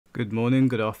Good morning,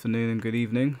 good afternoon, and good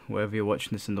evening. Wherever you're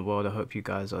watching this in the world, I hope you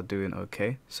guys are doing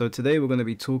okay. So today we're going to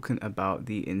be talking about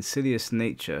the insidious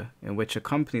nature in which a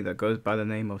company that goes by the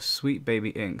name of Sweet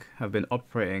Baby Inc. have been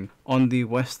operating on the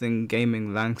Western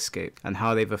gaming landscape and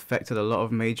how they've affected a lot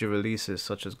of major releases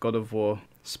such as God of War,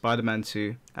 Spider-Man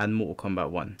 2 and Mortal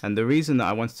Kombat 1. And the reason that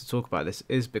I wanted to talk about this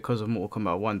is because of Mortal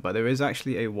Kombat 1, but there is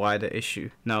actually a wider issue.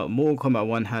 Now, Mortal Kombat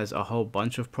 1 has a whole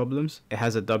bunch of problems. It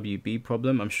has a WB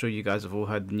problem. I'm sure you guys have all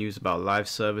heard the news about live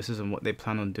services and what they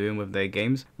plan on doing with their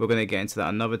games. We're going to get into that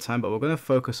another time, but we're going to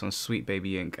focus on Sweet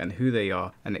Baby Inc. and who they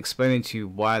are and explaining to you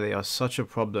why they are such a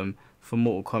problem for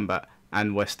Mortal Kombat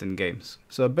and Western games.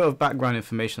 So a bit of background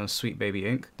information on Sweet Baby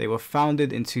Inc. They were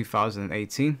founded in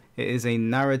 2018. It is a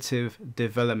narrative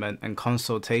development and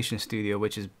consultation studio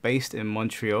which is based in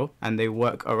Montreal, and they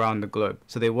work around the globe.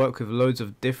 So they work with loads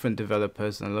of different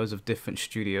developers and loads of different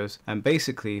studios, and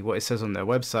basically what it says on their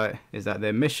website is that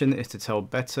their mission is to tell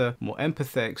better, more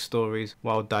empathetic stories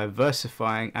while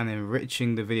diversifying and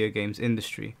enriching the video games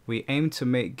industry. We aim to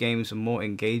make games more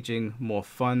engaging, more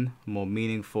fun, more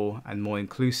meaningful, and more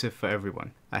inclusive for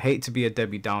everyone. I hate to be a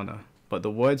Debbie Downer, but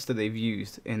the words that they've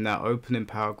used in that opening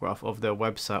paragraph of their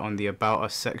website on the About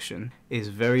Us section is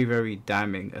very, very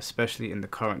damning, especially in the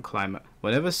current climate.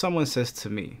 Whenever someone says to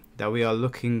me that we are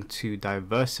looking to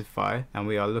diversify and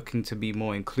we are looking to be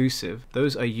more inclusive,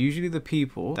 those are usually the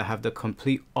people that have the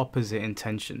complete opposite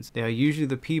intentions. They are usually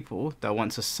the people that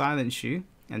want to silence you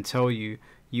and tell you,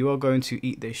 you are going to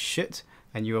eat this shit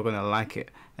and you are going to like it.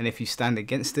 And if you stand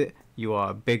against it, you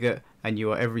are a bigot and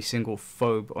you are every single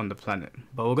phobe on the planet.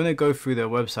 But we're going to go through their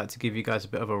website to give you guys a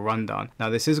bit of a rundown. Now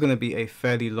this is going to be a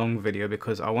fairly long video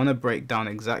because I want to break down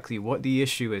exactly what the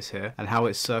issue is here and how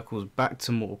it circles back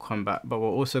to Mortal Kombat, but we're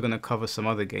also going to cover some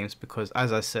other games because,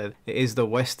 as I said, it is the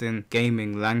Western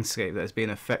gaming landscape that is being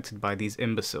affected by these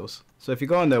imbeciles. So if you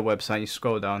go on their website, you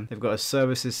scroll down, they've got a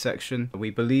services section. We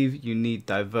believe you need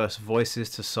diverse voices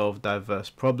to solve diverse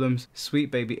problems.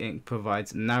 Sweet Baby Inc.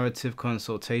 provides narrative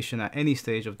consultation at any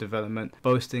stage of development,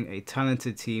 boasting a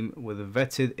talented team with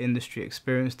vetted industry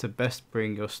experience to best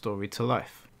bring your story to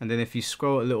life. And then if you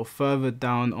scroll a little further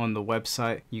down on the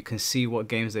website, you can see what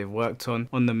games they've worked on.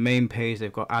 On the main page,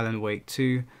 they've got Alan Wake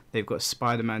 2, they've got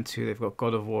Spider-Man 2, they've got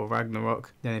God of War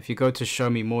Ragnarok. Then if you go to show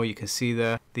me more, you can see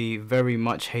there the very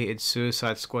much hated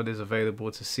Suicide Squad is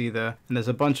available to see there. And there's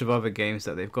a bunch of other games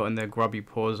that they've gotten their grubby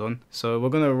paws on. So we're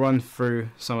going to run through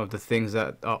some of the things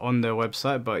that are on their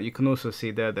website, but you can also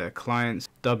see there their clients.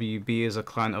 WB is a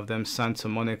client of them, Santa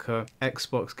Monica,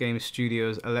 Xbox Game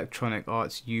Studios, Electronic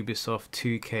Arts, Ubisoft,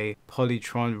 2K,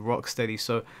 Polytron, Rocksteady.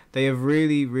 So they have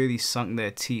really sunk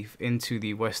their teeth into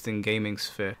the Western gaming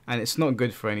sphere, and it's not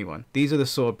good for anyone. These are the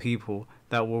sort of people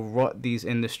that will rot these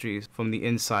industries from the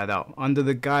inside out, under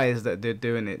the guise that they're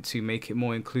doing it to make it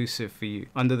more inclusive for you,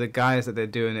 under the guise that they're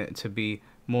doing it to be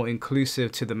more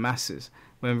inclusive to the masses,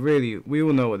 when really we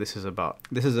all know what this is about.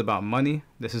 This is about money,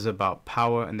 this is about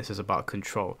power, and this is about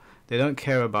control. They don't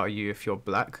care about you if you're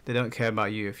black, they don't care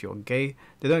about you if you're gay,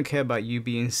 they don't care about you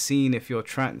being seen if you're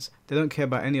trans, they don't care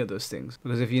about any of those things.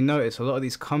 Because if you notice, a lot of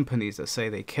these companies that say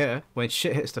they care, when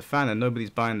shit hits the fan and nobody's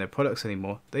buying their products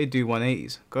anymore, they do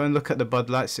 180s. Go and look at the Bud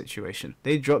Light situation.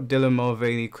 They dropped Dylan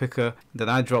Mulvaney quicker than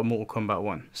I dropped Mortal Kombat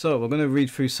 1. So we're going to read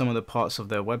through some of the parts of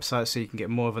their website so you can get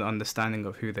more of an understanding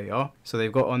of who they are. So they've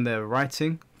got on their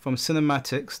writing, from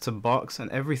cinematics to barks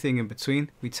and everything in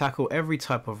between. We tackle every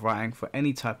type of writing for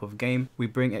any type of game. We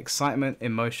bring excitement,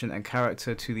 emotion and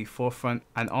character to the forefront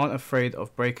and aren't afraid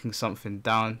of breaking something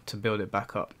down to build it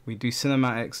back up. We do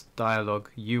cinematics, dialogue,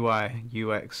 UI,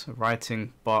 UX,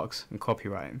 writing, barks and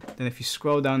copywriting. Then if you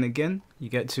scroll down again, you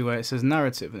get to where it says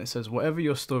narrative, and it says whatever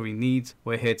your story needs,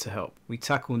 we're here to help. We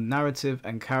tackle narrative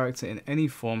and character in any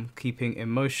form, keeping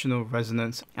emotional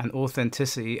resonance and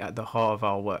authenticity at the heart of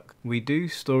our work. We do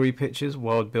story pitches,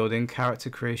 world building,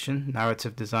 character creation,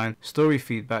 narrative design, story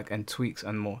feedback and tweaks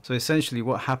and more. So essentially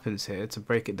what happens here, to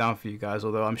break it down for you guys,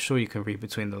 although I'm sure you can read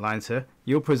between the lines here,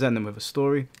 you'll present them with a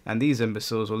story and these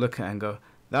imbeciles will look at it and go,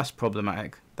 that's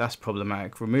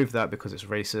problematic, remove that because it's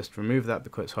racist, remove that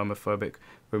because it's homophobic,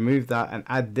 remove that and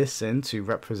add this in to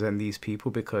represent these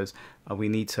people because we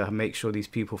need to make sure these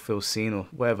people feel seen, or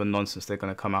whatever nonsense they're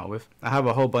going to come out with. I have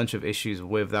a whole bunch of issues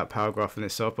with that paragraph in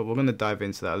itself, but we're going to dive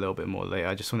into that a little bit more later.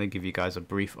 I just want to give you guys a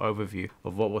brief overview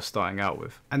of what we're starting out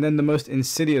with. And then the most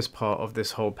insidious part of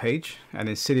this whole page, and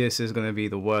insidious is going to be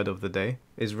the word of the day,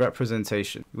 is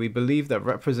representation. We believe that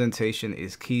representation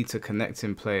is key to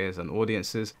connecting players and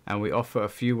audiences, and we offer a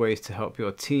few ways to help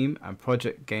your team and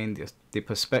project gain the the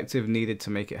perspective needed to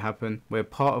make it happen. We're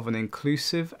part of an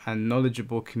inclusive and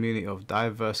knowledgeable community of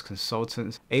diverse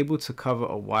consultants, able to cover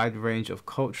a wide range of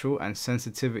cultural and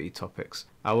sensitivity topics.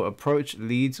 Our approach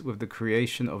leads with the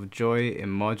creation of joy in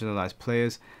marginalized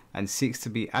players and seeks to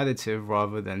be additive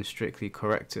rather than strictly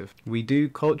corrective. We do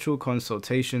cultural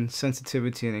consultation,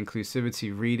 sensitivity and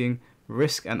inclusivity reading,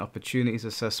 risk and opportunities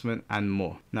assessment, and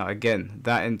more. Now again,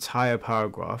 that entire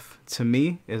paragraph to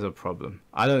me is a problem.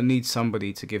 I don't need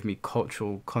somebody to give me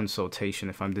cultural consultation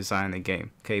if I'm designing a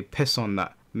game. Okay, piss on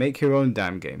that. Make your own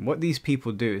damn game. What these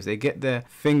people do is they get their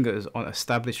fingers on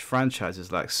established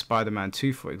franchises like Spider-Man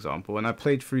 2, for example, and I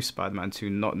played through Spider-Man 2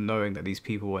 not knowing that these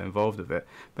people were involved with it,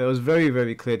 but it was very,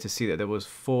 very clear to see that there was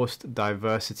forced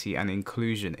diversity and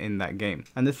inclusion in that game.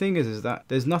 And the thing is that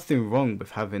there's nothing wrong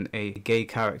with having a gay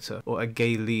character or a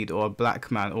gay lead or a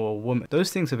black man or a woman.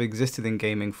 Those things have existed in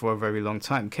gaming for a very long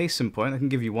time. Case in point, I can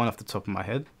give you one off the top of my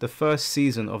head. The first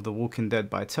season of The Walking Dead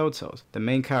by Telltales. The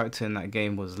main character in that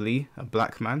game was Lee, a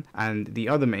black man, and the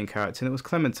other main character, and it was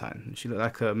Clementine. She looked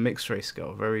like a mixed race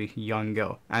girl, very young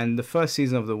girl. And the first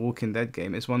season of the Walking Dead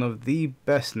game is one of the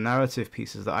best narrative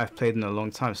pieces that I've played in a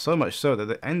long time, so much so that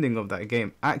the ending of that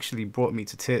game actually brought me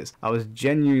to tears. I was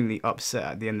genuinely upset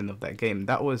at the ending of that game.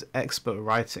 That was expert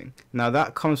writing. Now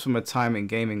that comes from a time in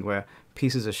gaming where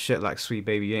pieces of shit like Sweet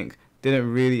Baby Inc.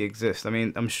 didn't really exist. I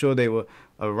mean, I'm sure they were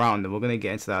around, and we're going to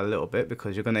get into that a little bit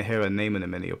because you're going to hear a name in a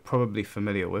minute you're probably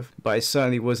familiar with, but it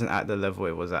certainly wasn't at the level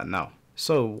it was at now.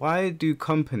 So why do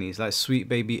companies like Sweet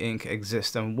Baby Inc.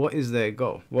 exist, and what is their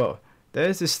goal? Well,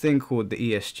 there's this thing called the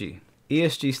ESG.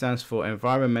 ESG stands for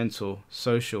environmental,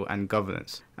 social and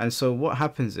governance. And so what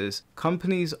happens is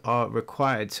companies are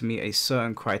required to meet a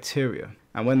certain criteria,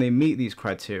 and when they meet these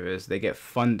criteria they get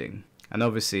funding. And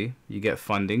obviously you get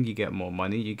funding, you get more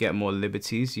money, you get more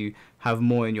liberties, you have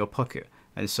more in your pocket.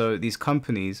 And so these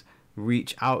companies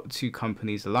reach out to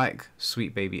companies like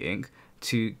Sweet Baby Inc.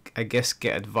 to, I guess,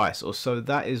 get advice, or so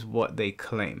that is what they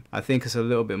claim. I think it's a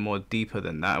little bit more deeper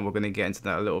than that, and we're going to get into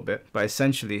that a little bit. But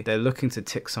essentially, they're looking to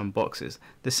tick some boxes.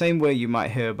 The same way you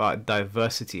might hear about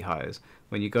diversity hires.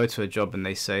 When you go to a job and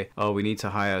they say, oh, we need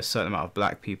to hire a certain amount of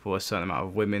black people, a certain amount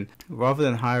of women, rather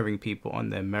than hiring people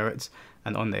on their merits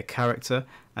and on their character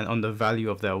and on the value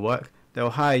of their work,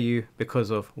 they'll hire you because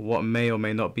of what may or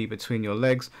may not be between your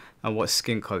legs and what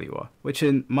skin color you are, which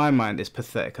in my mind is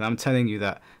pathetic. And I'm telling you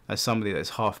that as somebody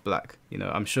that's half black. You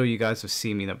know, I'm sure you guys have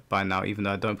seen me by now, even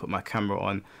though I don't put my camera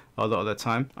on a lot of the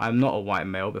time. I'm not a white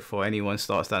male, before anyone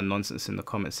starts that nonsense in the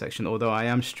comment section, although I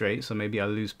am straight, so maybe I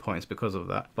lose points because of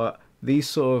that. But these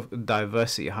sort of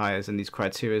diversity hires and these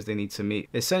criteria they need to meet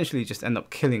essentially just end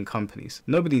up killing companies.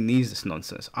 Nobody needs this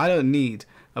nonsense. I don't need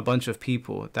a bunch of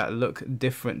people that look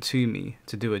different to me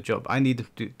to do a job. I need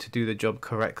to do the job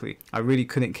correctly. I really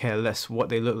couldn't care less what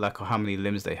they look like or how many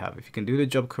limbs they have. If you can do the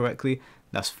job correctly,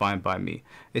 that's fine by me.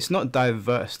 It's not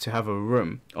diverse to have a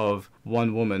room of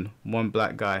one woman, one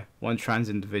black guy, one trans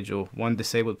individual, one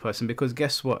disabled person, because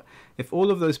guess what? If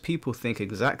all of those people think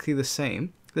exactly the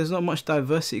same, there's not much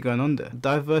diversity going on there.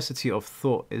 Diversity of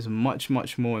thought is much,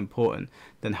 much more important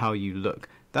than how you look.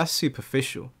 That's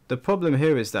superficial. The problem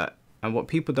here is that, and what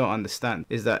people don't understand,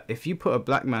 is that if you put a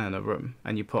black man in a room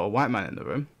and you put a white man in the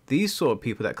room, these sort of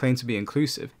people that claim to be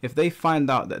inclusive, if they find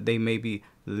out that they maybe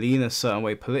lean a certain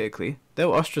way politically,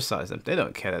 they'll ostracize them. They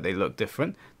don't care that they look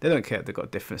different. They don't care if they've got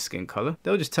different skin color.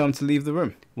 They'll just tell them to leave the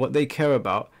room. What they care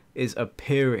about is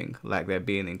appearing like they're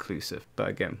being inclusive. But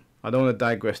again, I don't want to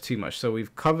digress too much. So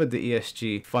we've covered the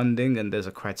ESG funding, and there's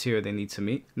a criteria they need to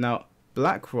meet. Now,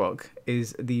 BlackRock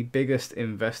is the biggest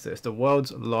investor. It's the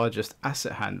world's largest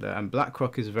asset handler, and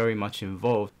BlackRock is very much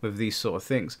involved with these sort of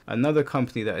things. Another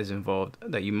company that is involved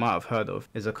that you might have heard of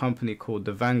is a company called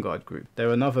the Vanguard Group. They're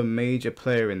another major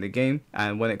player in the game,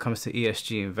 and when it comes to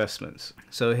ESG investments.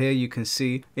 So here you can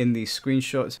see in these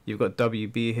screenshots, you've got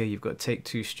WB here, you've got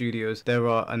Take-Two Studios. There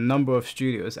are a number of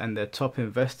studios, and their top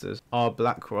investors are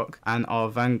BlackRock and are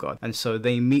Vanguard. And so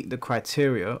they meet the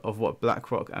criteria of what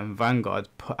BlackRock and Vanguard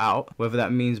put out, whether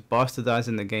that means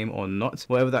bastardizing the game or not,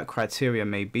 whatever that criteria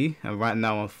may be. And right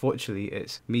now, unfortunately,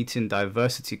 it's meeting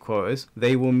diversity quotas.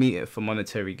 They will meet it for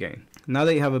monetary gain. Now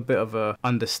that you have a bit of a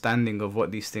understanding of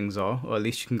what these things are, or at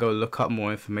least you can go look up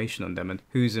more information on them and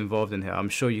who's involved in here. I'm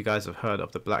sure you guys have heard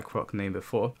of the BlackRock name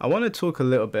before. I want to talk a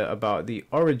little bit about the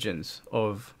origins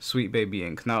of Sweet Baby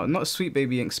Inc. Now, not Sweet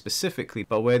Baby Inc. specifically,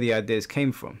 but where the ideas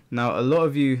came from. Now, a lot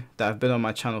of you that have been on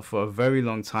my channel for a very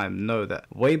long time know that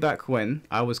way back when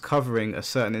I was covering a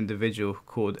certain individual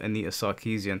called Anita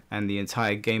Sarkeesian and the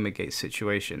entire Gamergate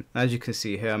situation. As you can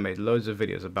see here, I made loads of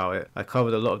videos about it. I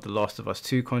covered a lot of The Last of Us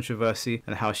 2 controversy. controversy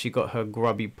and how she got her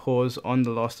grubby paws on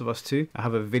The Last of Us 2. I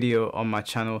have a video on my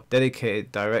channel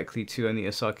dedicated directly to Anita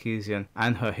Sarkeesian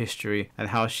and her history, and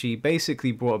how she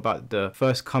basically brought about the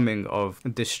first coming of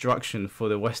destruction for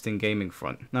the Western gaming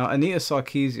front. Now, Anita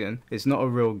Sarkeesian is not a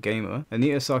real gamer.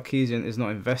 Anita Sarkeesian is not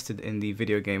invested in the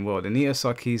video game world. Anita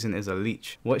Sarkeesian is a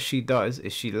leech. What she does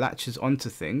is she latches onto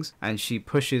things and she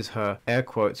pushes her, air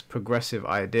quotes, progressive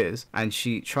ideas, and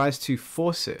she tries to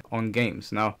force it on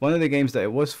games. Now, one of the games that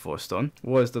it was forced on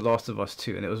was The Last of Us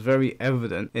 2, and it was very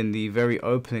evident in the very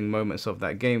opening moments of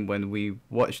that game when we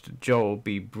watched Joel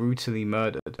be brutally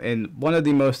murdered in one of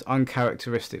the most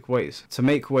uncharacteristic ways, to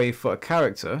make way for a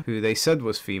character who they said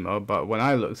was female, but when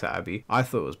I looked at Abby, I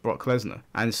thought it was Brock Lesnar.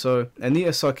 And so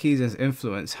Anita Sarkeesian's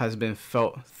influence has been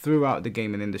felt throughout the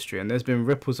gaming industry, and there's been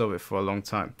ripples of it for a long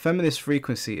time. Feminist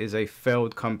Frequency is a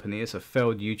failed company. It's a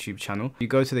failed YouTube channel. You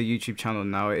go to the YouTube channel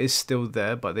now, it is still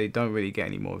there, but they don't really get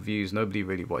any more views. Nobody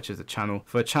really watches the channel.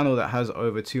 For a channel that has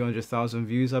over 200,000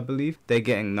 views, I believe, they're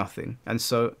getting nothing. And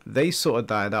so they sort of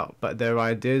died out, but their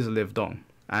ideas lived on.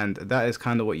 And that is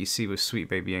kind of what you see with Sweet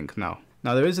Baby Inc. now.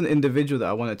 Now, there is an individual that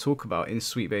I want to talk about in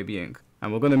Sweet Baby Inc.,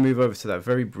 and we're going to move over to that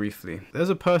very briefly. There's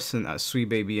a person at Sweet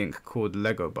Baby Inc. called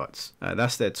Lego Butts.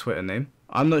 That's their Twitter name.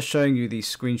 I'm not showing you these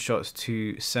screenshots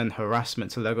to send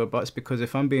harassment to Lego Butts, because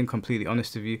if I'm being completely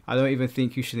honest with you, I don't even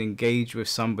think you should engage with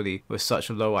somebody with such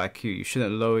a low IQ. You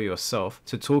shouldn't lower yourself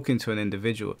to talking to an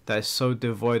individual that is so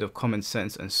devoid of common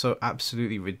sense and so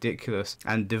absolutely ridiculous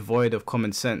and devoid of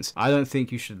common sense. I don't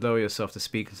think you should lower yourself to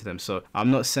speaking to them. So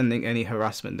I'm not sending any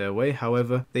harassment their way.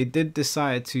 However, they did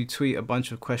decide to tweet a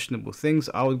bunch of questionable things.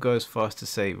 I would go as far as to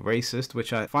say racist,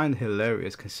 which I find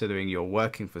hilarious considering you're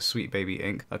working for Sweet Baby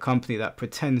Inc., a company that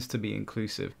pretends to be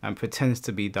inclusive and pretends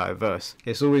to be diverse.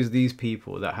 It's always these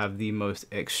people that have the most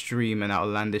extreme and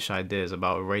outlandish ideas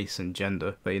about race and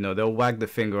gender. But you know, they'll wag the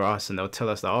finger at us and they'll tell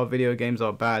us that our video games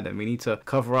are bad and we need to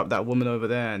cover up that woman over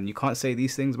there and you can't say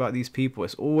these things about these people.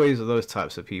 It's always those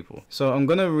types of people. So I'm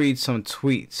gonna read some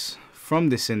tweets from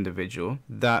this individual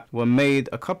that were made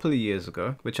a couple of years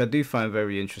ago, which I do find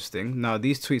very interesting. Now,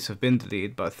 these tweets have been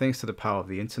deleted, but thanks to the power of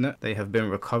the internet, they have been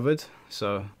recovered.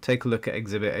 So take a look at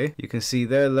Exhibit A. You can see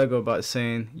there Lego Butts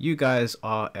saying, "You guys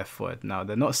are F-word." Now,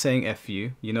 they're not saying F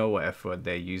you. You know what F-word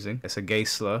they're using. It's a gay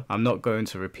slur. I'm not going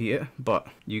to repeat it, but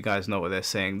you guys know what they're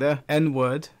saying there.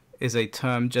 N-word is a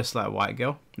term just like white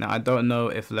girl. Now, I don't know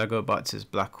if Lego Butts is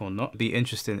black or not. It'd be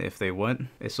interesting if they weren't.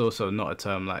 It's also not a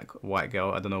term like white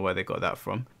girl. I don't know where they got that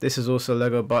from. This is also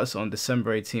Lego Butts on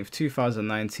December 18th,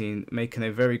 2019, making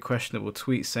a very questionable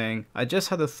tweet saying, "I just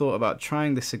had a thought about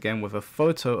trying this again with a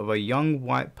photo of a young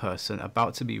white person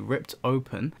about to be ripped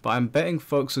open, but I'm betting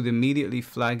folks would immediately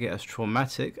flag it as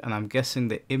traumatic, and I'm guessing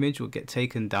the image will get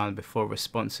taken down before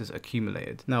responses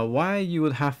accumulated." Now, why you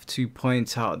would have to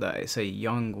point out that it's a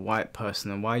young white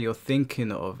person and why you're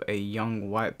thinking of a young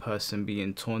white person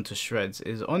being torn to shreds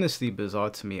is honestly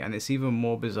bizarre to me, and it's even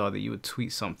more bizarre that you would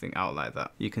tweet something out like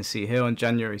that. You can see here on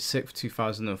January 6th,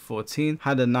 2014,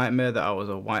 had a nightmare that I was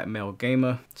a white male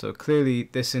gamer. So clearly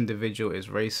this individual is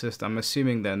racist. I'm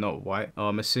assuming they're not white, or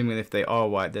I'm assuming if they are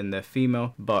white then they're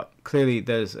female, but clearly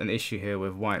there's an issue here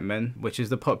with white men, which is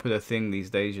the popular thing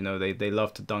these days. You know, they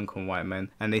love to dunk on white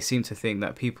men, and they seem to think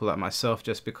that people like myself,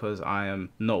 just because I am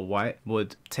not white,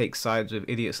 would take sides with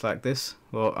idiots like this.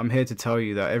 Well, I'm here to tell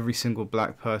you that every single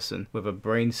black person with a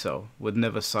brain cell would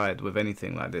never side with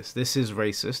anything like this. This is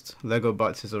racist. Lego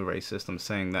Butts is a racist. I'm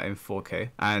saying that in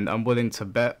 4K. And I'm willing to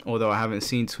bet, although I haven't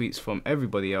seen tweets from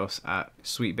everybody else at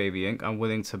Sweet Baby Inc., I'm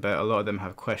willing to bet a lot of them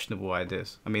have questionable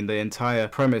ideas. I mean, the entire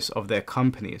premise of their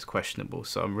company is questionable,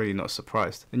 so I'm really not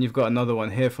surprised. And you've got another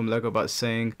one here from Lego Butts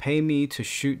saying, "Pay me to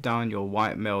shoot down your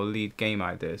white male lead game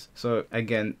ideas." So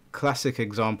again, classic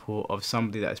example of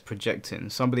somebody that is projecting,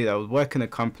 somebody that would work in a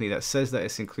company that says that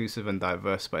it's inclusive and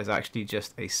diverse, but is actually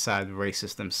just a sad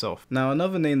racist themselves. Now,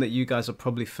 another name that you guys are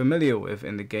probably familiar with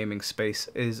in the gaming space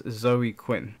is Zoe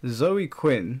Quinn. Zoe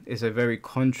Quinn is a very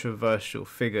controversial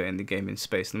figure in the gaming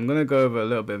space, and I'm going to go over a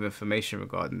little bit of information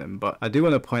regarding them, but I do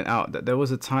want to point out that there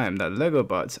was a time that Lego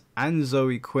Butts and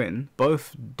Zoe Quinn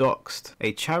both doxed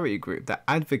a charity group that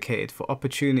advocated for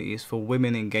opportunities for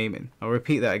women in gaming. I'll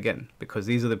repeat that again, because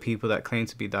these are the people that claim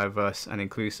to be diverse and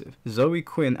inclusive. Zoe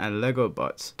Quinn and Lego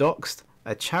Butts doxed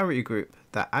a charity group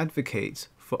that advocates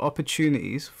for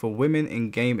opportunities for women in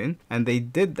gaming, and they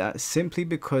did that simply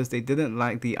because they didn't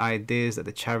like the ideas that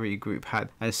the charity group had,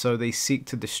 and so they seek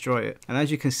to destroy it. And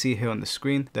as you can see here on the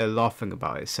screen, they're laughing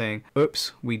about it, saying,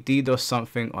 oops, we DDoS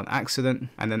something on accident.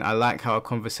 And then I like how a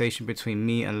conversation between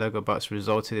me and Lego Butts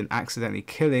resulted in accidentally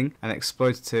killing an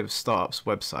exploitative startup's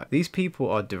website. These people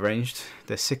are deranged,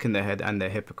 they're sick in their head, and they're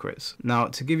hypocrites. Now,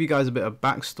 to give you guys a bit of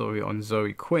backstory on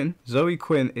Zoe Quinn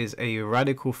is a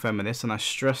radical feminist, and I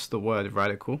stress the word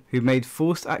radical, who made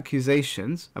false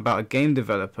accusations about a game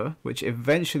developer, which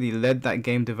eventually led that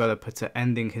game developer to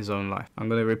ending his own life. I'm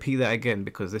going to repeat that again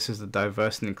because this is the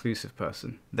diverse and inclusive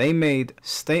person. They made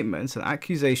statements and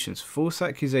accusations, false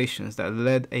accusations, that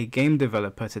led a game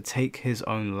developer to take his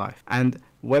own life. And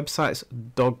websites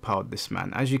dogpiled this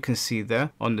man, as you can see there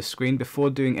on the screen.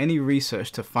 Before doing any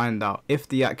research to find out if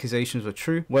the accusations were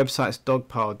true, websites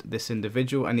dogpiled this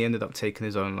individual and he ended up taking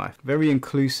his own life. Very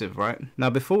inclusive, right?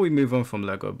 Now, before we move on from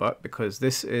Lego Butt, because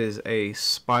this is a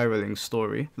spiraling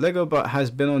story, Lego Butt has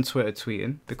been on Twitter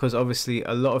tweeting because obviously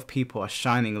a lot of people are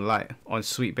shining light on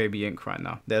Sweet Baby Inc. right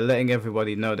now. They're letting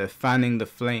everybody know, they're fanning the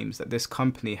flames that this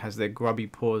company has their grubby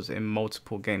paws in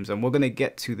multiple games, and we're going to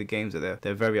get to the games that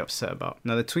they're very upset about.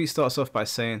 Now, the tweet starts off by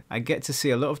saying, I get to see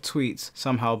a lot of tweets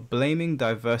somehow blaming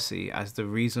diversity as the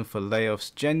reason for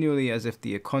layoffs, genuinely as if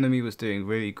the economy was doing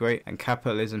really great and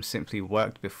capitalism simply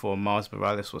worked before Miles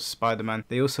Morales was Spider-Man.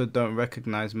 They also don't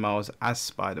recognize Miles as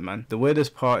Spider-Man. The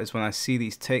weirdest part is when I see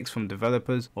these takes from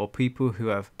developers or people who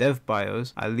have dev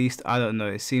bios. At least, I don't know,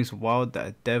 it seems wild that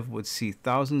a dev would see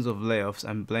thousands of layoffs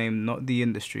and blame not the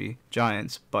industry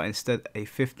giants, but instead a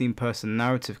 15-person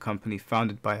narrative company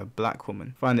founded by a black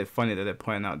woman. I find it funny that they're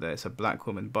pointing out that it's a black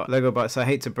woman. But Lego Butts, I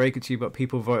hate to break it to you, but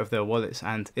people vote with their wallets,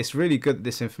 and it's really good that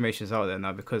this information is out there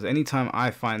now, because anytime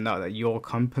I find out that your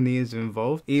company is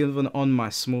involved, even on my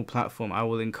small platform, I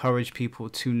will encourage people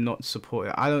to not support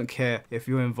it. I don't care if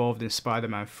you're involved in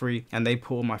Spider-Man 3 and they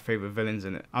put all my favorite villains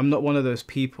in it. I'm not one of those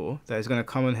people that is going to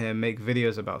come on here and make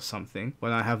videos about something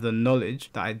when I have the knowledge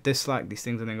that I dislike these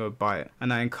things and then go buy it.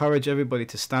 And I encourage everybody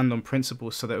to stand on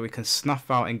principles so that we can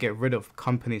snuff out and get rid of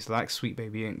companies like Sweet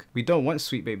Baby Inc. We don't want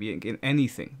Sweet Baby Inc. in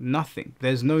anything. Nothing.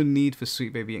 There's no need for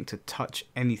Sweet Baby Inc. to touch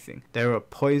anything. They're a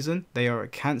poison, they are a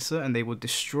cancer, and they will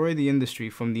destroy the industry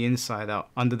from the inside out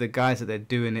under the guise that they're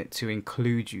doing it to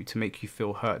include you, to make you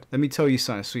feel heard. Let me tell you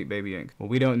something, Sweet Baby Inc. Well,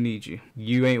 we don't need you.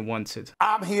 You ain't wanted.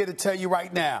 I'm here to tell you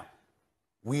right now,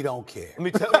 we don't care. Let me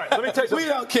tell you something. We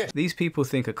don't care. These people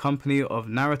think a company of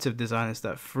narrative designers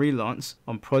that freelance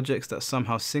on projects that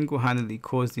somehow single-handedly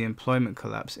cause the employment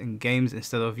collapse in games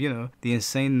instead of, you know, the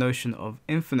insane notion of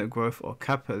infinite growth or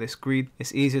capitalist greed,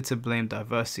 it's easier to blame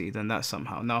diversity than that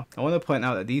somehow. Now, I want to point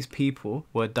out that these people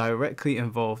were directly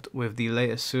involved with the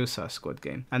latest Suicide Squad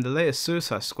game. And the latest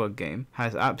Suicide Squad game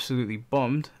has absolutely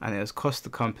bombed, and it has cost the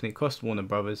company, cost Warner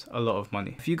Brothers, a lot of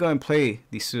money. If you go and play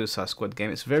the Suicide Squad game,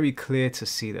 it's very clear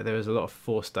to see that there is a lot of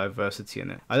forced diversity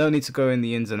in it. I don't need to go in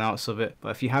the ins and outs of it, but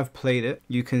if you have played it,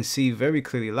 you can see very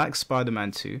clearly, like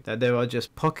Spider-Man 2, that there are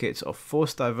just pockets of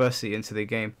forced diversity into the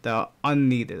game that are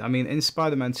unneeded. I mean, in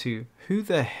Spider-Man 2, who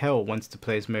the hell wants to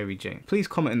play as Mary Jane? Please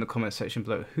comment in the comment section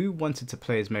below who wanted to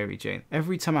play as Mary Jane.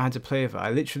 Every time I had to play with her,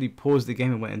 I literally paused the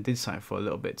game and went and did something for a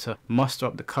little bit to muster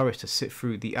up the courage to sit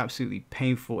through the absolutely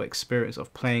painful experience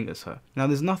of playing as her. Now,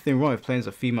 there's nothing wrong with playing as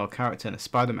a female character in a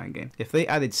Spider-Man game. If they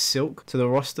added Silk to the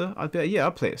roster, I'd be like, yeah,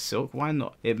 I'll play as Silk, why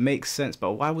not? It makes sense,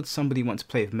 but why would somebody want to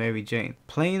play with Mary Jane?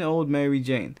 Plain old Mary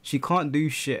Jane. She can't do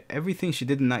shit. Everything she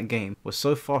did in that game was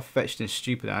so far-fetched and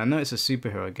stupid. And I know it's a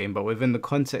superhero game, but within the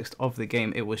context of the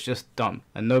game, it was just dumb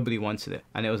and nobody wanted it,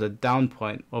 and it was a down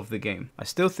point of the game. I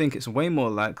still think it's way more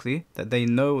likely that they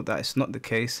know that it's not the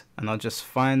case and are just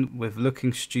fine with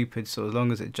looking stupid, so as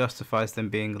long as it justifies them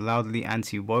being loudly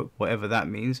anti-woke, whatever that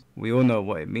means. We all know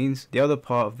what it means. The other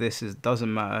part of this is,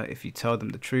 doesn't matter if you tell them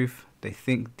the truth. They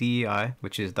think DEI,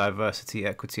 which is diversity,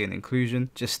 equity, and inclusion,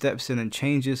 just steps in and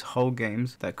changes whole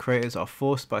games that creators are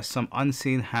forced by some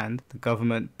unseen hand, the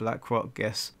government, BlackRock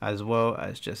guests, as well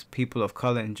as just people of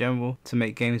color in general, to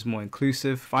make games more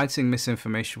inclusive. Fighting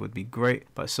misinformation would be great,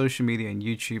 but social media and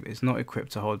YouTube is not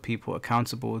equipped to hold people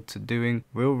accountable to doing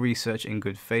real research in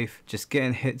good faith, just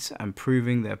getting hits and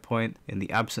proving their point in the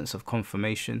absence of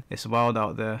confirmation. It's wild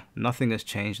out there. Nothing has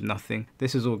changed, nothing.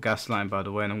 This is all gaslighting, by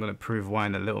the way, and I'm going to prove why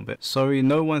in a little bit. sorry,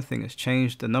 no one thing has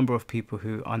changed. The number of people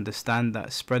who understand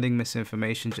that spreading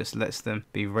misinformation just lets them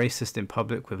be racist in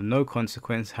public with no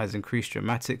consequence has increased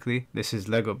dramatically. This is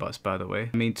Lego Bus, by the way.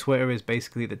 I mean, Twitter is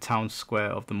basically the town square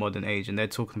of the modern age, and they're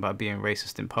talking about being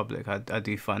racist in public. I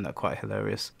do find that quite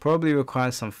hilarious. Probably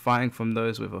requires some fighting from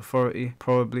those with authority.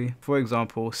 Probably. For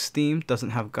example, Steam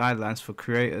doesn't have guidelines for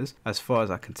creators, as far as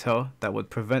I can tell, that would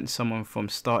prevent someone from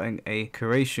starting a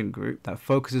curation group that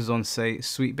focuses on, say,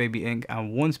 Sweet Baby Inc.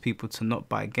 and warns people to not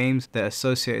buy games they're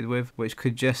associated with, which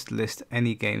could just list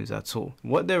any games at all.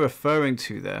 What they're referring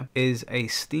to there is a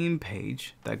Steam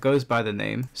page that goes by the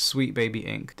name Sweet Baby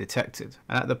Inc. Detected.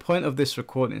 And at the point of this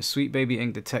recording, Sweet Baby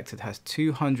Inc. Detected has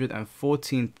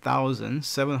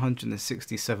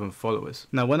 214,767 followers.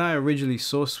 Now, when I originally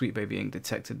saw Sweet Baby Inc.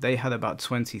 Detected, they had about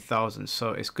 20,000,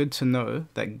 so it's good to know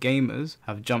that gamers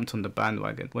have jumped on the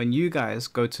bandwagon. When you guys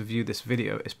go to view this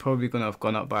video, it's probably going to have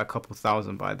gone up by a couple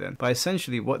thousand by then. But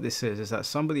essentially what this is that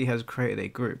somebody has created a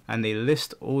group and they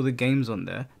list all the games on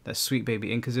there that Sweet Baby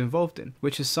Inc. is involved in,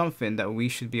 which is something that we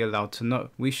should be allowed to know.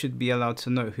 We should be allowed to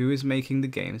know who is making the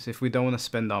games. If we don't want to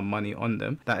spend our money on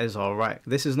them, that is all right.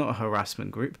 This is not a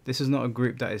harassment group. This is not a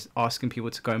group that is asking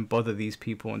people to go and bother these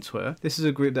people on Twitter. This is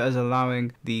a group that is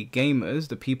allowing the gamers,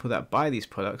 the people that buy these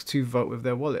products, to vote with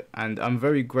their wallet. And I'm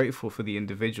very grateful for the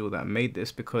individual that made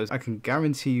this, because I can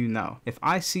guarantee you now, if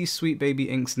I see Sweet Baby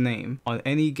Inc.'s name on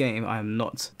any game, I am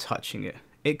not touching it.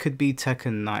 It could be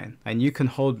Tekken 9, and you can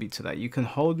hold me to that. You can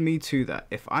hold me to that.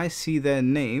 If I see their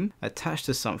name attached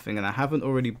to something and I haven't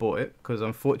already bought it, because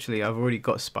unfortunately I've already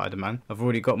got Spider-Man, I've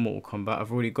already got Mortal Kombat,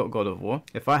 I've already got God of War.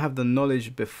 If I have the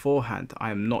knowledge beforehand,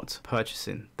 I am not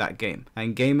purchasing that game.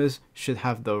 And gamers should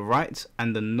have the right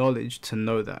and the knowledge to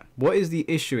know that. What is the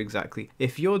issue exactly?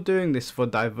 If you're doing this for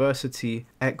diversity,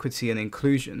 equity and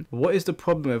inclusion, what is the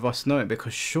problem with us knowing?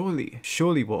 Because surely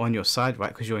we're on your side,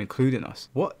 right? Because you're including us.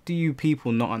 What do you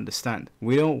people not understand?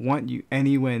 We don't want you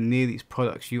anywhere near these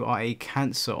products. You are a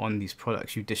cancer on these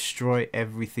products. You destroy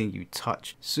everything you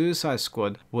touch. Suicide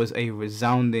Squad was a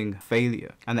resounding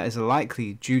failure, and that is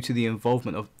likely due to the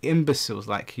involvement of imbeciles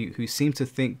like you who seem to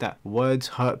think that words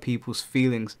hurt people's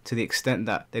feelings to the extent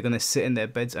that they're going to sit in their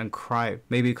beds and cry,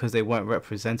 maybe because they weren't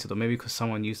represented or maybe because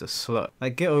someone used a slur.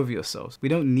 Like, get over yourselves. We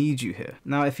don't need you here.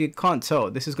 Now, if you can't tell,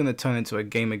 this is going to turn into a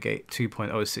Gamergate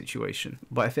 2.0 situation,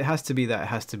 but if it has to be that, it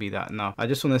has to be that. Now, I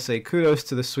just want to say kudos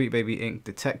to the Sweet Baby Inc.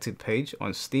 Detected page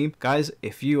on Steam. Guys,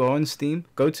 if you are on Steam,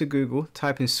 go to Google,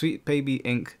 type in Sweet Baby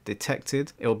Inc.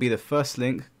 Detected. It will be the first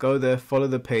link. Go there, follow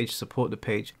the page, support the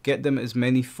page, get them as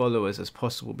many followers as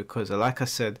possible, because like I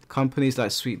said, companies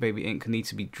like Sweet Baby Inc. need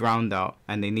to be drowned out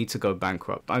and they need to go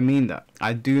bankrupt. I mean that.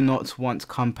 I do not want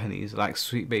companies like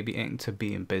Sweet Baby Inc. to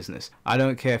be in business. I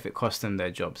don't care if it costs them their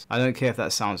jobs. I don't care if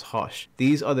that sounds harsh.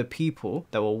 These are the people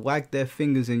that will wag their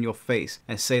fingers in your face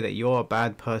and say that you're a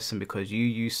bad person because you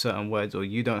use certain words or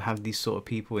you don't have these sort of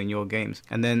people in your games,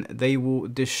 and then they will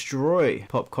destroy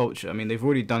pop culture. I mean, they've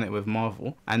already done it with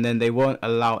Marvel, and then they won't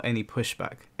allow any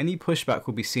pushback. Any pushback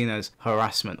will be seen as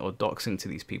harassment or doxing to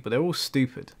these people. They're all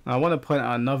stupid. Now, I want to point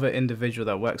out another individual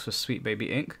that works for Sweet Baby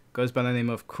Inc. goes by the name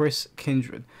of Chris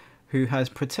Kindred, who has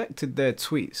protected their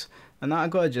tweets. And I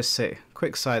gotta just say,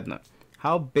 quick side note,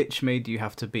 how bitch made do you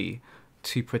have to be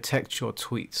to protect your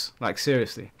tweets? Like,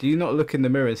 seriously, do you not look in the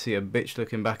mirror and see a bitch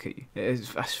looking back at you? I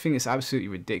think it's absolutely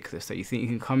ridiculous that you think you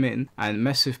can come in and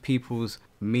mess with people's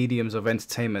mediums of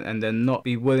entertainment and then not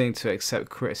be willing to accept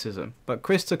criticism. But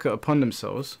Chris took it upon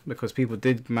themselves, because people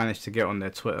did manage to get on their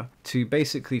Twitter, to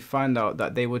basically find out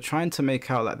that they were trying to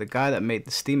make out like the guy that made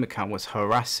the Steam account was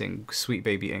harassing Sweet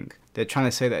Baby Inc. They're trying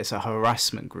to say that it's a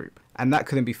harassment group, and that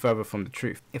couldn't be further from the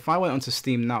truth. If I went onto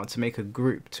Steam now to make a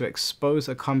group to expose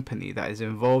a company that is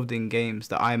involved in games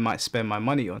that I might spend my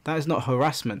money on, that is not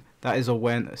harassment, that is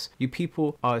awareness. You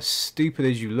people are as stupid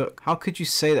as you look. How could you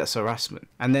say that's harassment?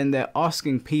 And then they're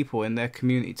asking people in their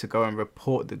community to go and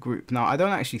report the group. Now, I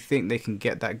don't actually think they can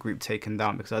get that group taken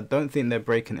down, because I don't think they're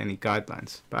breaking any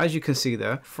guidelines. But as you can see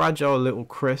there, fragile little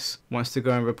Chris wants to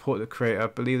go and report the creator. I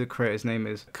believe the creator's name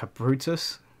is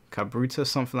Cabrutus,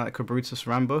 something like Cabrutus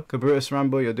Rambo. Cabrutus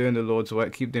Rambo, you're doing the Lord's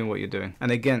work. Keep doing what you're doing. And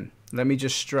again, let me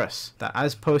just stress that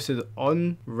as posted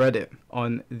on Reddit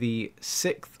on the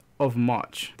 6th of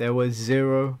March, there were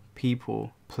 0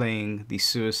 people playing the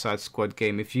Suicide Squad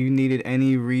game. If you needed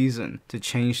any reason to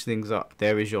change things up,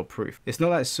 there is your proof. It's not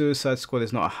like Suicide Squad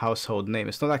is not a household name.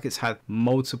 It's not like it's had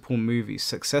multiple movies,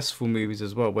 successful movies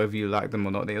as well, whether you like them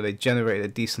or not. They generated a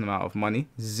decent amount of money.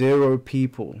 0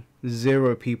 people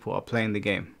 0 people are playing the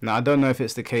game. Now, I don't know if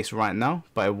it's the case right now,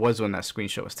 but it was when that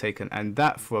screenshot was taken, and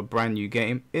that for a brand new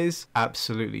game is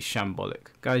absolutely shambolic.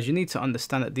 Guys, you need to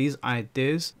understand that these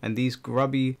ideas and these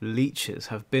grubby leeches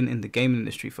have been in the gaming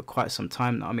industry for quite some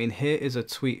time now. I mean, here is a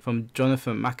tweet from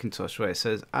Jonathan McIntosh where it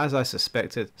says, "As I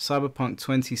suspected, Cyberpunk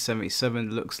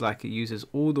 2077 looks like it uses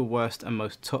all the worst and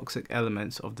most toxic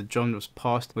elements of the genre's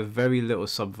past with very little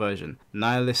subversion.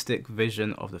 Nihilistic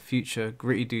vision of the future,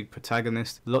 gritty dude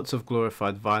protagonist, lots of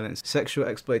glorified violence, sexual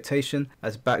exploitation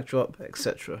as backdrop,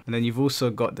 etc." And then you've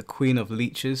also got the queen of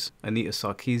leeches, Anita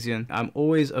Sarkeesian. "I'm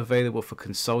always available for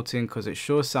consulting because it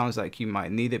sure sounds like you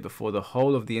might need it before the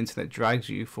whole of the internet drags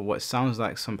you for what sounds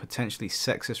like some potentially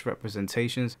sexist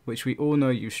representations, which we all know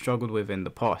you struggled with in the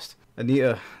past."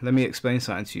 Anita, let me explain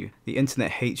something to you. The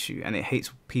internet hates you, and it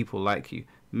hates people like you,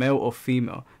 male or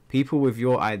female. People with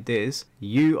your ideas,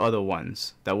 you are the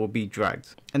ones that will be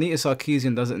dragged. Anita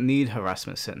Sarkeesian doesn't need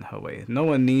harassment sent her way. No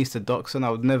one needs to dox her, and I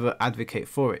would never advocate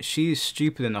for it. She is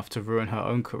stupid enough to ruin her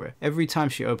own career. Every time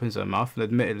she opens her mouth, and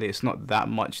admittedly it's not that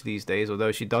much these days,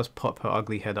 although she does pop her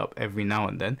ugly head up every now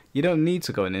and then, you don't need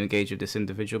to go and engage with this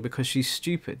individual because she's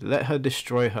stupid. Let her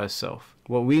destroy herself.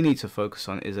 What we need to focus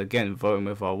on is, again, voting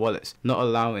with our wallets, not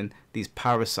allowing these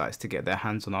parasites to get their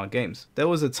hands on our games. There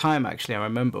was a time, actually, I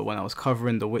remember when I was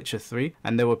covering The Witcher 3,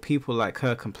 and there were people like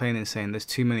her complaining, saying there's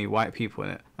too many white people in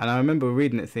it. And I remember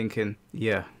reading it thinking,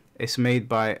 yeah, it's made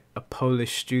by a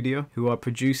Polish studio who are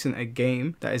producing a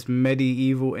game that is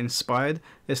medieval inspired.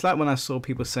 It's like when I saw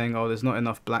people saying, oh, there's not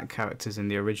enough black characters in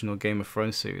the original Game of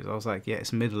Thrones series. I was like, yeah,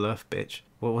 it's Middle Earth, bitch.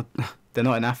 What? They're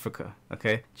not in Africa,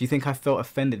 okay? Do you think I felt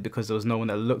offended because there was no one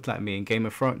that looked like me in Game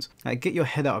of Thrones? Like, get your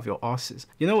head out of your asses.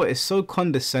 You know what? It's so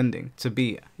condescending to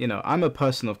be, you know, I'm a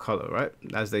person of color, right?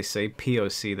 As they say,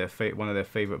 POC, one of their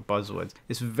favorite buzzwords.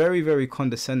 It's very, very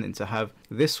condescending to have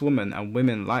this woman and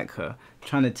women like her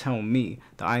trying to tell me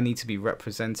that I need to be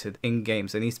represented in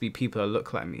games. There needs to be people that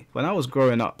look like me. When I was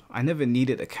growing up, I never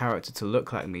needed a character to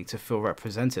look like me to feel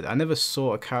represented. I never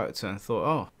saw a character and thought,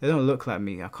 oh, they don't look like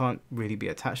me, I can't really be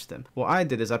attached to them. What I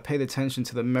did is I paid attention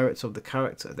to the merits of the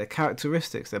character, their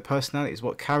characteristics, their personalities,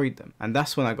 what carried them. And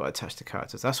that's when I got attached to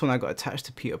characters. That's when I got attached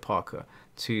to Peter Parker,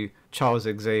 to Charles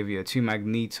Xavier, to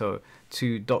Magneto,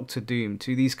 to Doctor Doom,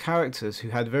 to these characters who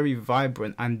had very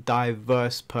vibrant and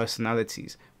diverse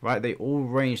personalities, right? They all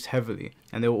ranged heavily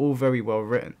and they were all very well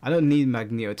written. I don't need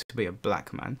Magneto to be a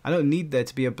black man. I don't need there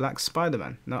to be a black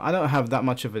Spider-Man. Now, I don't have that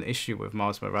much of an issue with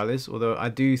Miles Morales, although I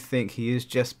do think he is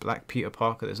just black Peter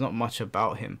Parker. There's not much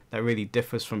about him that really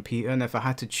differs from Peter, and if I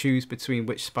had to choose between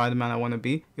which Spider-Man I want to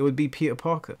be, it would be Peter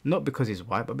Parker. Not because he's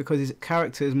white, but because his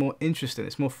character is more interesting,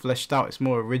 it's more fleshed out, it's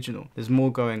more original, there's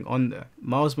more going on there.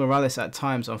 Miles Morales at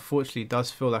times, unfortunately,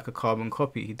 does feel like a carbon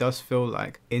copy. He does feel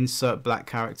like insert black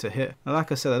character here. Now,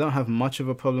 like I said, I don't have much of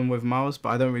a problem with Miles, but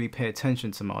I don't really pay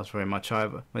attention to Miles very much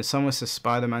either. When someone says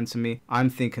Spider-Man to me, I'm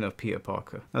thinking of Peter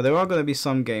Parker. Now, there are going to be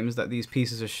some games that these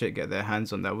pieces of shit get their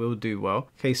hands on that will do well.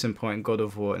 Case in point, God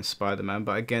of War and Spider-Man.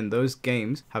 But again, those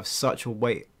games have such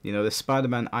weight. You know, the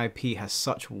Spider-Man IP has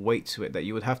such weight to it that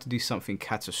you would have to do something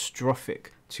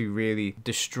catastrophic to really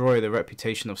destroy the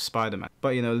reputation of Spider-Man. But,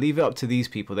 you know, leave it up to these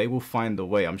people. They will find a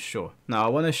way, I'm sure. Now, I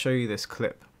want to show you this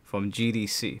clip from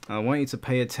GDC. And I want you to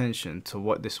pay attention to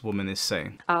what this woman is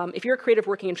saying. If you're a creative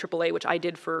working in AAA, which I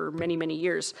did for many, many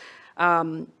years,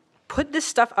 put this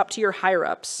stuff up to your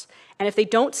higher-ups. And if they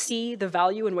don't see the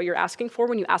value in what you're asking for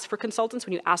when you ask for consultants,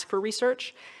 when you ask for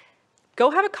research,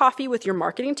 go have a coffee with your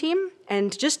marketing team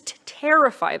and just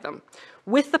terrify them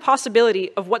with the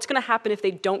possibility of what's going to happen if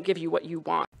they don't give you what you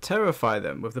want. Terrify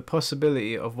them with the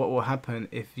possibility of what will happen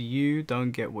if you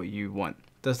don't get what you want.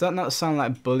 Does that not sound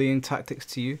like bullying tactics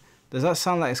to you? Does that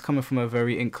sound like it's coming from a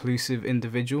very inclusive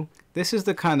individual? This is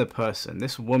the kind of person,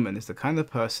 this woman is the kind of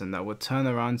person that would turn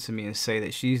around to me and say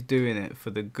that she's doing it for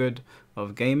the good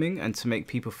of gaming and to make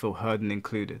people feel heard and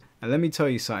included. And let me tell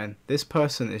you something, this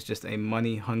person is just a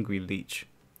money-hungry leech,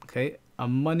 okay? A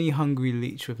money-hungry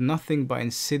leech with nothing but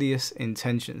insidious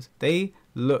intentions. They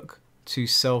look to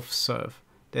self-serve.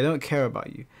 They don't care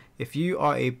about you. If you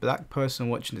are a black person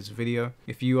watching this video,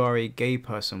 if you are a gay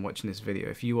person watching this video,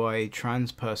 if you are a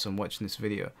trans person watching this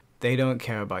video, they don't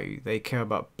care about you. They care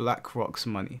about BlackRock's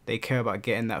money. They care about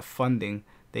getting that funding.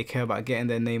 They care about getting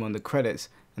their name on the credits.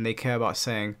 And they care about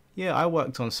saying, yeah, I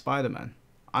worked on Spider-Man.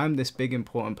 I'm this big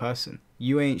important person.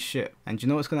 You ain't shit. And do you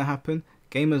know what's going to happen?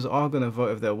 Gamers are going to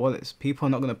vote with their wallets. People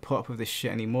are not going to put up with this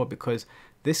shit anymore because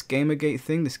this Gamergate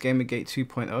thing, this Gamergate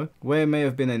 2.0, where it may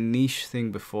have been a niche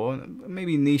thing before,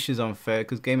 maybe niche is unfair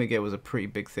because Gamergate was a pretty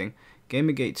big thing,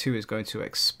 Gamergate 2 is going to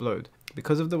explode.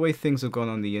 Because of the way things have gone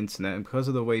on the internet and because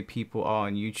of the way people are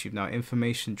on YouTube now,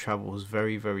 information travels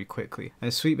very, very quickly.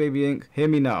 And Sweet Baby Inc., hear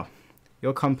me now.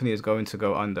 Your company is going to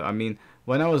go under. I mean,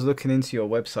 when I was looking into your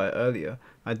website earlier,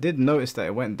 I did notice that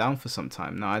it went down for some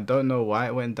time. Now, I don't know why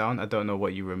it went down. I don't know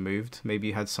what you removed. Maybe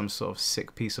you had some sort of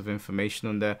sick piece of information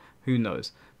on there. Who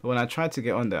knows? But when I tried to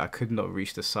get on there, I could not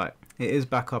reach the site. It is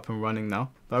back up and running now.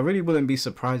 But I really wouldn't be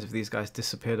surprised if these guys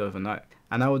disappeared overnight.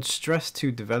 And I would stress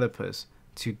to developers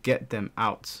to get them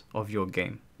out of your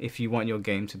game if you want your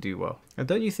game to do well. And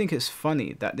don't you think it's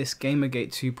funny that this Gamergate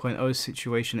 2.0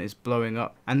 situation is blowing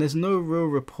up and there's no real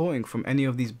reporting from any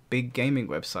of these big gaming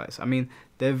websites? I mean,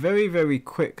 they're very, very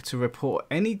quick to report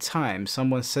any time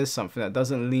someone says something that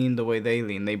doesn't lean the way they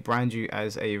lean. They brand you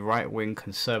as a right-wing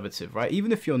conservative, right?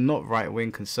 Even if you're not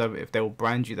right-wing conservative, they'll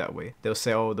brand you that way. They'll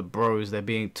say, oh, the bros, they're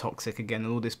being toxic again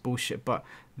and all this bullshit. But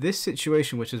this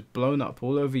situation, which has blown up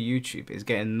all over YouTube, is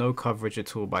getting no coverage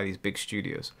at all by these big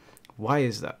studios. Why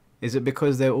is that? Is it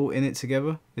because they're all in it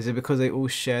together? Is it because they all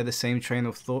share the same train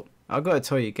of thought? I've got to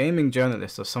tell you, gaming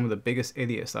journalists are some of the biggest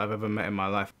idiots that I've ever met in my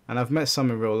life. And I've met some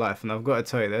in real life, and I've got to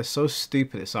tell you, they're so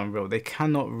stupid it's unreal. They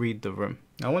cannot read the room.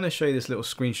 I want to show you this little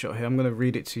screenshot here. I'm going to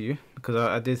read it to you because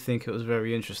I did think it was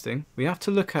very interesting. We have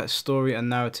to look at story and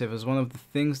narrative as one of the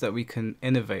things that we can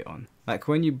innovate on. Like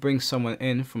when you bring someone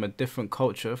in from a different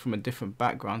culture, from a different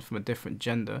background, from a different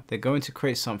gender, they're going to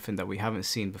create something that we haven't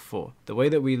seen before. The way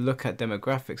that we look at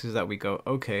demographics is that we go,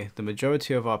 okay, the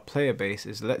majority of our player base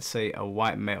is, let's say, a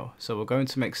white male. So we're going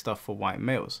to make stuff for white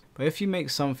males. But if you make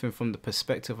something from the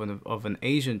perspective of an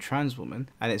Asian trans woman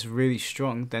and it's really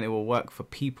strong, then it will work for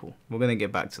people. We're going to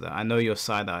get back to that. I know you're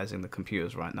side-eying the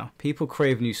computers right now. People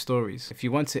crave new stories. If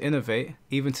you want to innovate,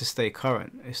 even to stay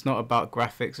current, it's not about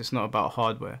graphics, it's not about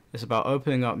hardware. It's about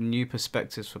opening up new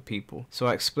perspectives for people. So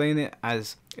I explain it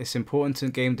as it's important in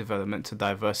game development to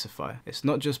diversify. It's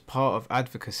not just part of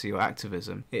advocacy or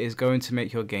activism, it is going to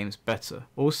make your games better.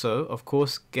 Also, of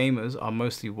course, gamers are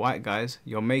mostly white guys.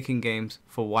 You're making games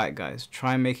for white guys.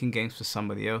 Try making games for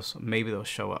somebody else, maybe they'll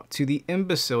show up. To the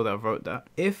imbecile that wrote that,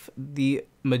 if the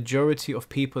majority of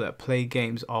people that play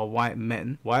games are white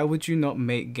men, why would you not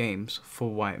make games for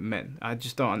white men? I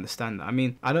just don't understand that. I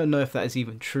mean, I don't know if that is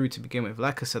even true to begin with.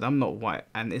 Like I said, I'm not white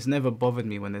and it's never bothered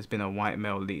me when there's been a white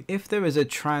male lead. If there is a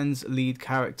trans lead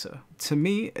character, to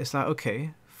me it's like,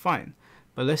 okay, fine.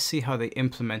 But let's see how they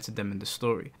implemented them in the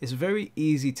story. It's very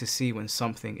easy to see when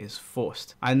something is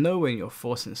forced. I know when you're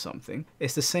forcing something.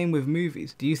 It's the same with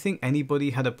movies. Do you think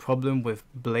anybody had a problem with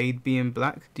Blade being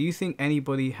black? Do you think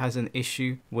anybody has an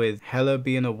issue with Hela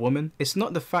being a woman? It's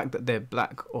not the fact that they're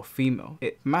black or female.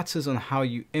 It matters on how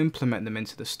you implement them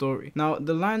into the story. Now,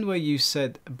 the line where you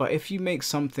said, but if you make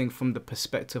something from the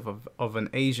perspective of an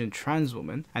Asian trans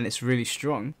woman and it's really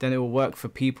strong, then it will work for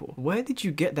people. Where did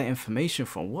you get that information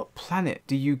from? What planet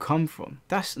do you come from?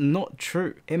 That's not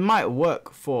true. It might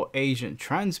work for Asian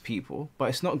trans people, but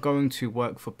it's not going to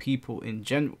work for people in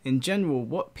general. In general,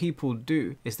 what people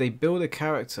do is they build a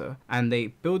character and they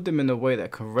build them in a way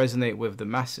that can resonate with the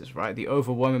masses, right? The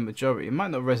overwhelming majority. It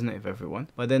might not resonate with everyone,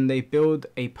 but then they build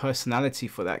a personality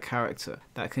for that character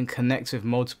that can connect with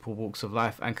multiple walks of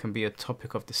life and can be a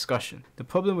topic of discussion. The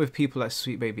problem with people like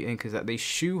Sweet Baby Inc. is that they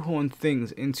shoehorn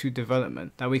things into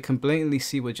development that we can blatantly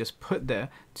see were just put there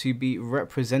to be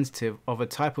representative of a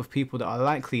type of people that are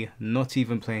likely not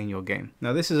even playing your game.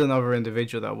 Now, this is another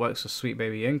individual that works for Sweet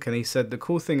Baby Inc. and he said the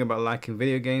cool thing about liking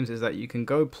video games is that you can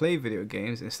go play video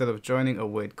games instead of joining a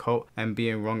weird cult and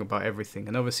being wrong about everything.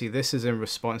 And obviously this is in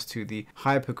response to the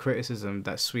hyper criticism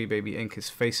that Sweet Baby Inc. is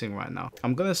facing right now.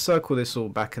 I'm going to circle this all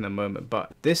back in a moment,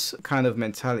 but this kind of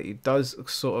mentality does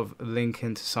sort of link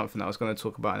into something that I was going to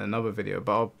talk about in another video,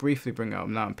 but I'll briefly bring it up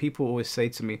now. And people always say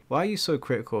to me, why are you so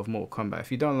critical of Mortal Kombat?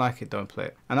 If you don't like it, don't play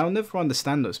it. And I'll never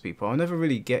understand those people. I'll never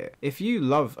really get it. If you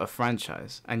love a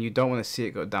franchise and you don't want to see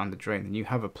it go down the drain and you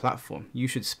have a platform, you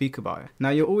should speak about it. Now,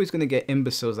 you're always going to get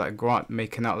imbeciles like Grant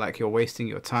making out like you're wasting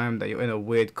your time, that you're in a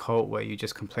weird cult where you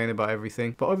just complain about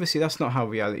everything. But obviously that's not how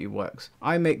reality works.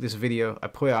 I make this video, I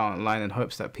put it out online in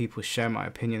hopes that people share my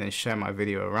opinion and share my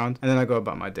video around, and then I go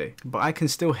about my day. But I can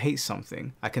still hate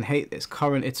something. I can hate its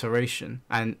current iteration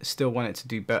and still want it to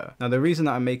do better. Now, the reason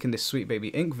that I'm making this Sweet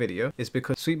Baby Inc. video is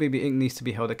because Sweet Baby Inc. needs to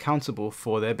be held accountable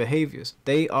for their behaviors.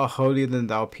 They are holier than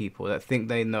thou people that think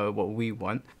they know what we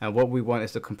want, and what we want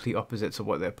is the complete opposite to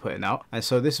what they're putting out. And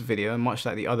so this video, much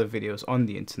like the other videos on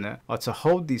the internet, are to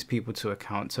hold these people to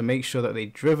account, to make sure that they're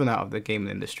driven out of the gaming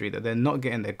industry, that they're not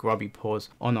getting their grubby paws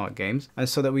on our games, and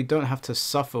so that we don't have to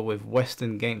suffer with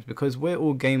Western games, because we're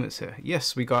all gamers here.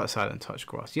 Yes, we go outside and touch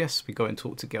grass. Yes, we go and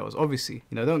talk to girls. Obviously,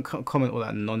 you know, don't comment all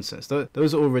that nonsense.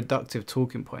 Those are all reductive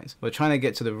talking points. We're trying to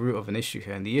get to the root of an issue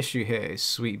here, and the issue issue here is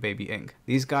Sweet Baby Inc.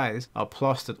 These guys are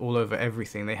plastered all over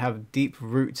everything. They have deep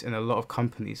roots in a lot of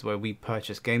companies where we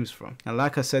purchase games from. And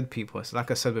like I said, people, it's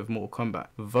like I said with Mortal Kombat,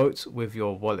 vote with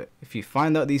your wallet. If you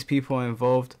find out these people are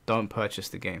involved, don't purchase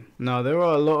the game. Now, there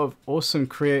are a lot of awesome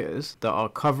creators that are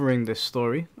covering this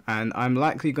story, and I'm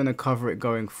likely going to cover it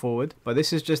going forward, but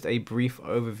this is just a brief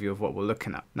overview of what we're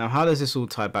looking at. Now, how does this all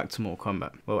tie back to Mortal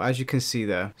Kombat? Well, as you can see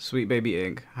there, Sweet Baby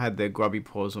Inc. had their grubby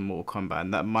paws on Mortal Kombat,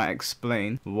 and that might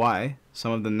explain why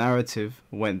some of the narrative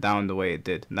went down the way it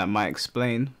did. And that might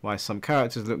explain why some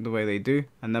characters look the way they do,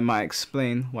 and that might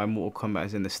explain why Mortal Kombat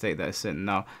is in the state that it's in.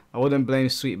 Now, I wouldn't blame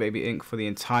Sweet Baby Inc. for the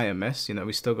entire mess. You know,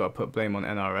 we still got to put blame on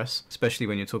NRS, especially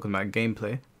when you're talking about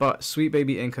gameplay. But Sweet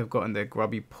Baby Inc. have gotten their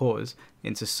grubby paws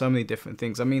into so many different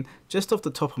things. I mean, just off the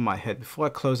top of my head, before I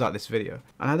close out this video,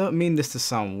 and I don't mean this to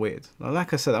sound weird.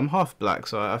 Like I said, I'm half black,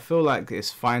 so I feel like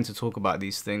it's fine to talk about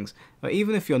these things. But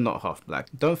even if you're not half black,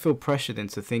 don't feel pressured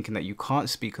into thinking that you can't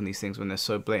speak on these things when they're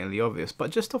so blatantly obvious.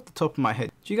 But just off the top of my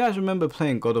head, do you guys remember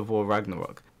playing God of War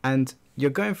Ragnarok? And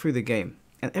you're going through the game,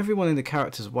 and everyone in the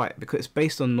character is white because it's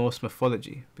based on Norse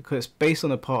mythology, because it's based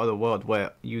on a part of the world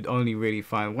where you'd only really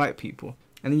find white people.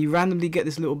 And then you randomly get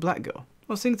this little black girl.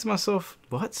 I was thinking to myself,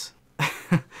 what?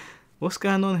 What's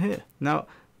going on here? Now,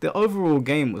 the overall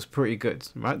game was pretty good,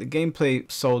 right? The gameplay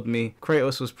sold me.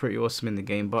 Kratos was pretty awesome in the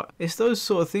game, but it's those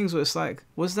sort of things where it's like,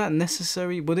 was that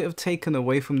necessary? Would it have taken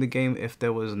away from the game if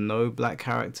there was no black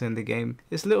character in the game?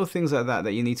 It's little things like that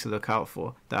that you need to look out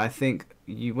for, that I think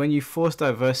when you force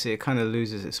diversity, it kind of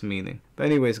loses its meaning. But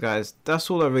anyways, guys, that's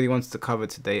all I really wanted to cover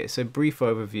today. It's a brief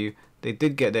overview. They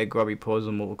did get their grubby paws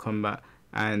on Mortal Kombat,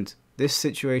 and this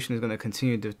situation is going to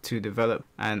continue to develop,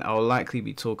 and I'll likely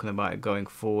be talking about it going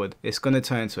forward. It's going to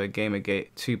turn into a Gamergate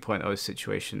 2.0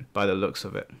 situation by the looks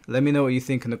of it. Let me know what you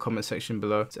think in the comment section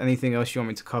below. If there's anything else you want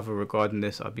me to cover regarding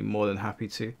this, I'd be more than happy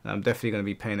to. And I'm definitely going to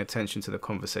be paying attention to the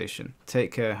conversation.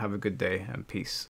 Take care, have a good day, and peace.